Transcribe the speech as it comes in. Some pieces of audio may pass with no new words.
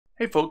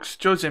Hey folks,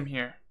 Josem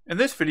here. In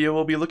this video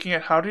we'll be looking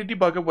at how to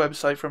debug a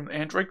website from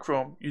Android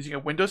Chrome using a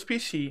Windows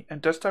PC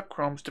and Desktop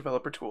Chrome's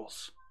developer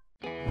tools.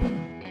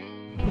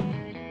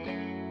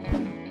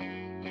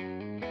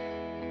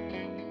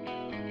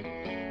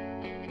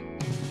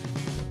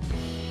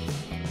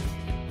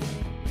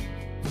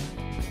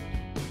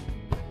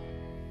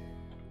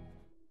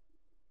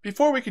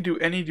 Before we can do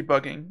any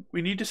debugging,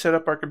 we need to set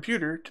up our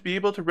computer to be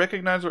able to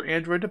recognize our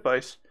Android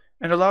device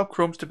and allow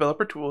Chrome's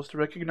developer tools to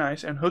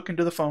recognize and hook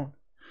into the phone.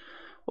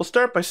 We'll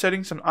start by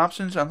setting some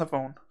options on the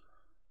phone.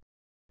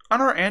 On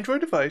our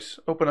Android device,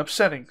 open up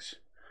Settings.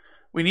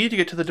 We need to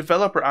get to the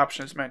Developer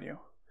Options menu.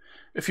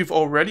 If you've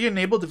already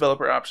enabled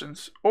Developer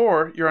Options,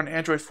 or you're on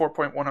Android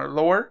 4.1 or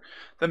lower,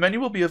 the menu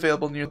will be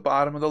available near the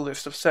bottom of the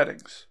list of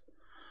settings.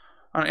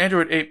 On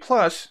Android 8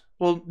 Plus,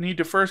 we'll need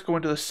to first go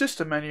into the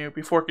System menu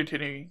before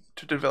continuing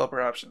to Developer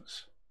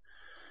Options.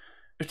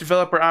 If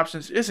Developer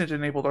Options isn't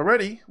enabled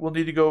already, we'll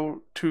need to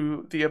go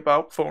to the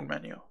About Phone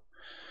menu,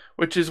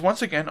 which is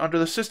once again under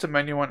the System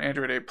menu on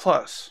Android 8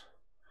 Plus.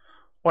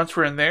 Once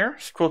we're in there,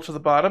 scroll to the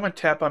bottom and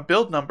tap on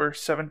Build Number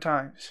 7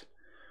 times.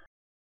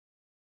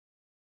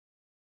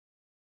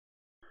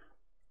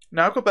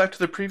 Now go back to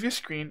the previous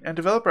screen and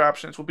Developer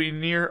Options will be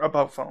near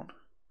About Phone.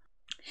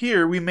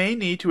 Here we may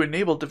need to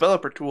enable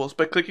developer tools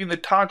by clicking the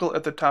toggle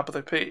at the top of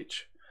the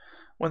page.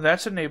 When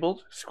that's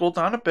enabled, scroll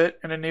down a bit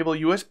and enable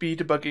USB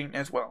debugging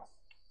as well.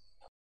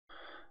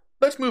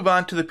 Let's move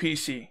on to the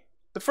PC.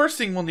 The first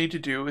thing we'll need to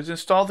do is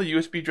install the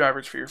USB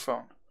drivers for your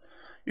phone.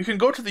 You can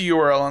go to the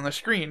URL on the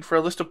screen for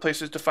a list of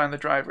places to find the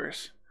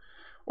drivers,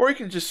 or you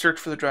can just search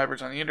for the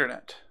drivers on the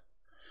internet.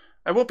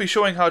 I won't be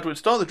showing how to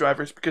install the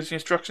drivers because the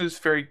instructions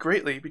vary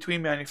greatly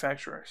between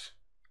manufacturers.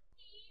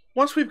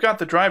 Once we've got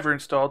the driver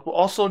installed, we'll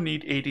also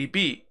need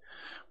ADB,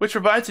 which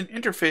provides an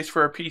interface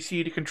for our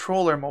PC to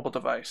control our mobile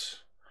device.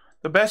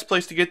 The best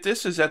place to get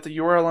this is at the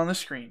URL on the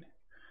screen.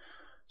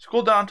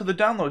 Scroll down to the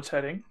Downloads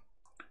heading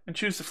and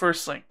choose the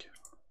first link.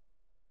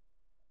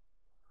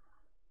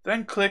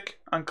 Then click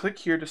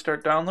here to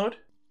start download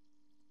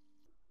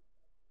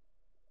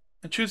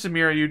and choose the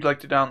mirror you'd like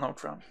to download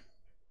from.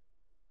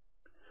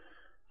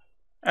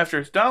 After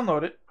it's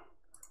downloaded,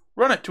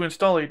 run it to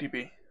install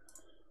ADB.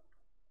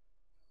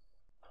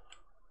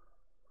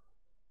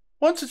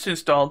 Once it's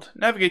installed,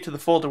 navigate to the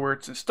folder where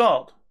it's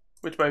installed,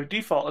 which by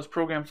default is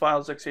Program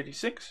Files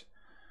x86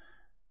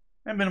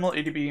 and Minimal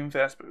ADB and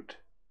Fastboot.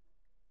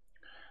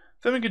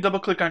 Then we can double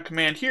click on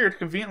Command here to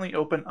conveniently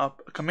open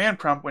up a command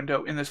prompt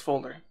window in this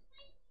folder.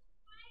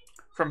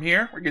 From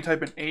here, we can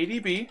type in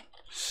ADB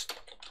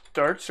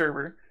start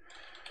server,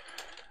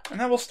 and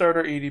that will start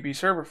our ADB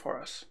server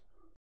for us.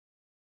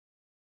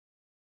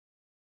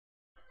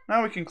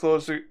 Now we can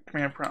close the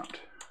command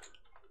prompt.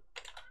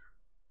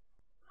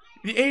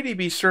 The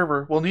ADB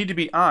server will need to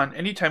be on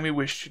anytime we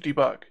wish to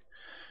debug.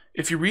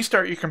 If you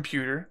restart your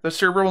computer, the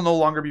server will no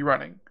longer be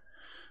running.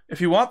 If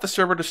you want the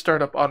server to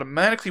start up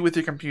automatically with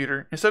your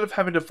computer, instead of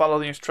having to follow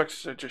the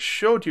instructions I just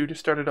showed you to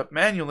start it up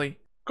manually,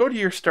 go to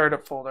your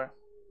startup folder.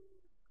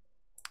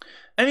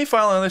 Any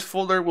file in this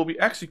folder will be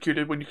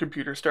executed when your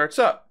computer starts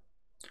up.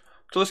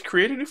 So let's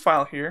create a new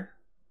file here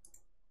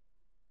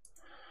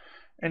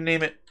and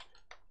name it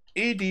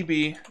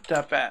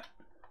adb.bat.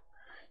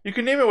 You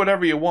can name it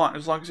whatever you want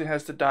as long as it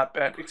has the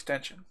 .bat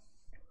extension.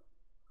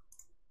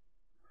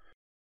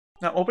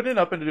 Now open it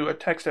up into a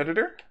text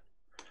editor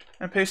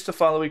and paste the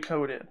file we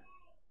coded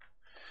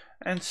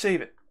and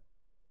save it.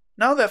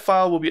 Now that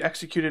file will be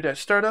executed at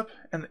startup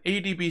and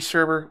the ADB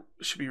server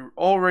should be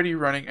already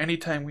running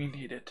anytime we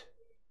need it.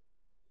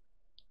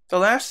 The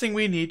last thing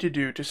we need to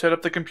do to set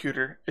up the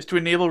computer is to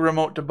enable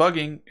remote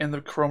debugging in the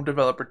Chrome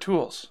developer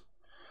tools.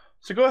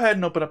 So go ahead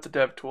and open up the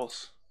Dev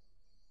tools.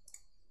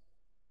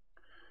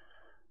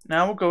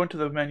 Now we'll go into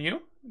the menu,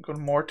 go to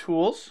More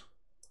Tools,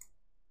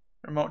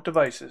 Remote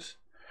Devices,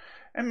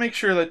 and make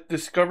sure that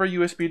Discover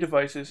USB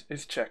Devices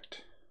is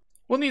checked.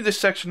 We'll need this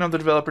section of the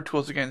developer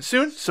tools again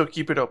soon, so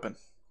keep it open.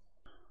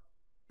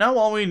 Now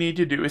all we need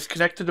to do is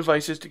connect the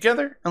devices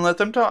together and let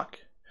them talk.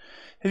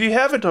 If you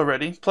haven't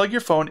already, plug your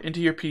phone into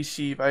your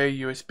PC via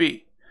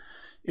USB.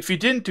 If you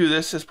didn't do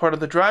this as part of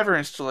the driver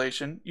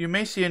installation, you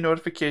may see a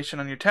notification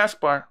on your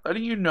taskbar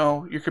letting you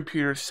know your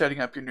computer is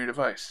setting up your new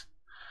device.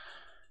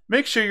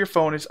 Make sure your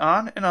phone is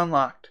on and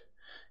unlocked.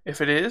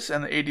 If it is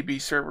and the ADB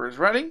server is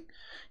running,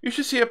 you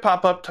should see a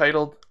pop-up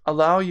titled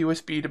Allow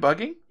USB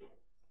Debugging.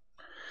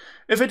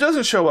 If it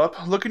doesn't show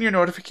up, look in your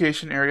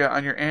notification area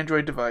on your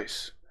Android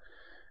device.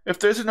 If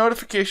there's a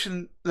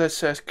notification that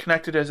says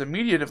connected as a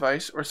media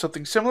device or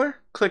something similar,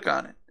 click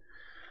on it.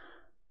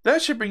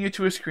 That should bring you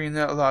to a screen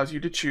that allows you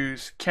to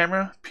choose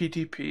Camera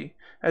PTP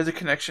as a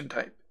connection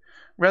type,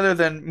 rather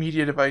than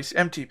Media Device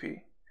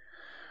MTP.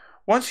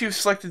 Once you've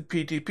selected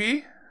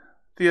PTP,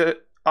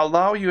 the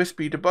Allow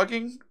USB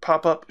Debugging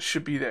pop-up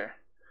should be there.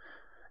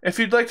 If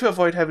you'd like to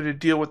avoid having to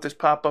deal with this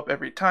pop-up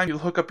every time you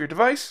hook up your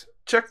device,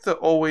 check the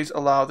Always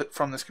Allow that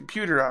from this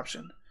computer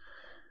option.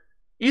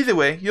 Either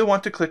way, you'll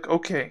want to click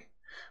OK,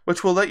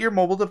 which will let your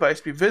mobile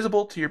device be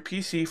visible to your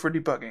PC for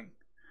debugging.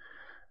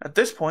 At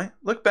this point,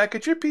 look back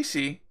at your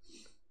PC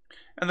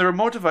and the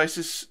Remote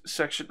Devices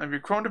section of your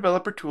Chrome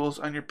Developer Tools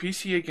on your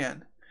PC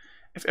again.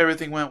 If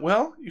everything went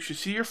well, you should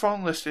see your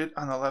phone listed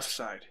on the left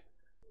side.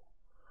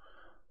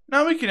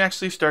 Now we can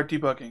actually start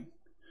debugging.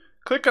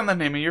 Click on the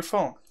name of your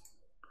phone.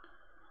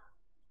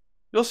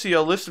 You'll see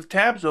a list of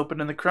tabs open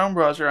in the Chrome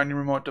browser on your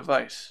remote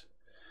device.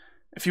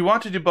 If you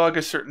want to debug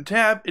a certain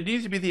tab, it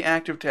needs to be the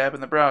active tab in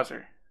the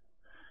browser.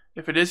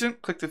 If it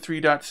isn't, click the three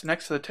dots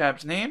next to the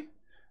tab's name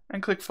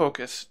and click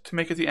Focus to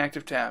make it the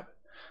active tab.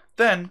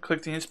 Then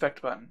click the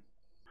Inspect button.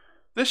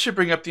 This should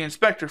bring up the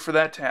inspector for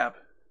that tab.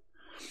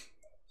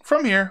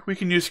 From here, we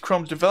can use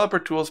Chrome's developer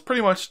tools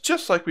pretty much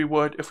just like we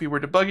would if we were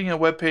debugging a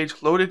web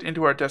page loaded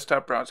into our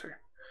desktop browser.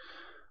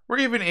 We're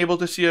even able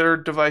to see our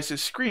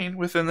device's screen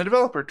within the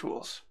developer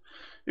tools.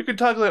 You can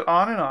toggle it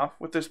on and off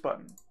with this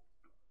button.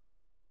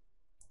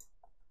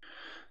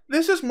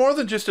 This is more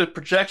than just a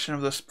projection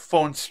of the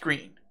phone's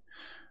screen.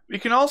 We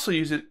can also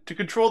use it to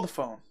control the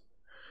phone.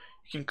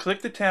 You can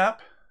click the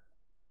tap,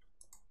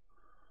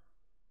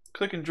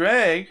 click and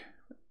drag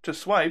to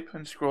swipe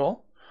and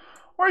scroll,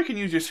 or you can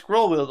use your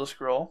scroll wheel to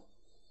scroll.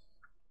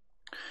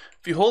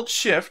 If you hold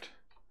Shift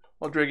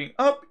while dragging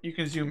up, you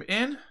can zoom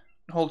in,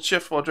 and hold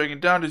Shift while dragging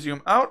down to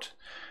zoom out,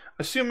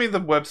 assuming the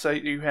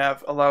website you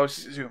have allows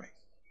zooming.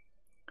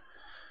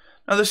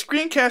 Now the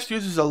screencast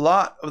uses a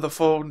lot of the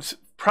phone's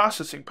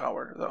processing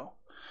power though,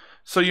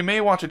 so you may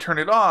want to turn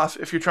it off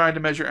if you're trying to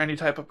measure any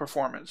type of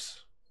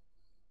performance.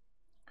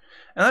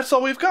 And that's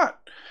all we've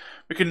got.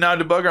 We can now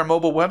debug our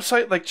mobile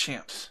website like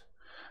champs.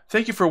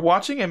 Thank you for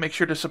watching, and make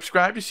sure to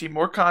subscribe to see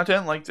more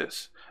content like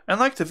this, and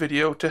like the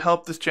video to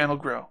help this channel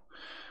grow.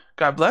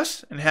 God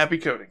bless and happy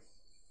coding.